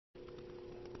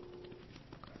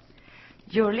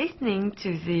You're listening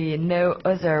to the No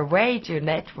Other Radio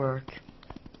Network.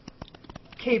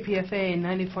 KPFA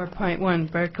 94.1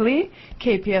 Berkeley,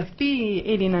 KPFB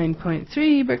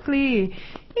 89.3 Berkeley,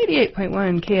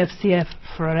 88.1 KFCF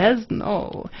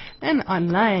Fresno, and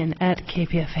online at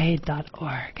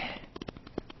kpfa.org.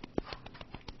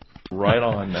 Right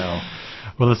on now.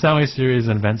 Well, the Soundwave series is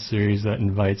an event series that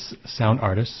invites sound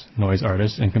artists, noise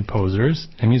artists, and composers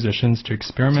and musicians to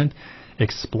experiment,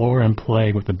 explore, and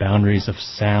play with the boundaries of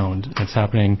sound. It's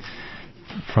happening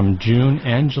from June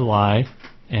and July,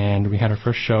 and we had our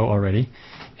first show already.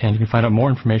 And you can find out more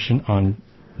information on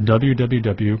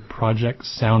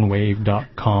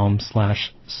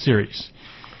www.projectsoundwave.com/series.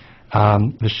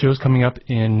 The show's coming up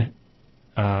in,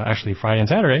 actually Friday and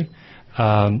Saturday,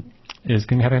 is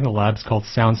going to be having a lab. It's called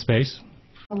Soundspace.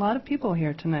 A lot of people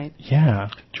here tonight. Yeah.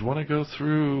 Do you want to go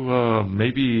through,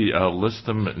 maybe list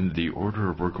them in the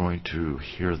order we're going to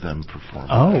hear them perform?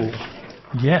 Oh,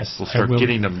 yes. We'll start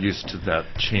getting them used to that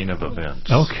chain of events.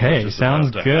 Okay,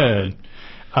 sounds good.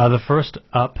 The first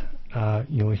up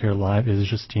you'll hear live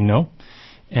is Justino,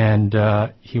 and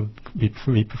he'll be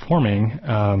performing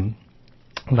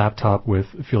laptop with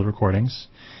field recordings.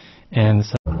 And the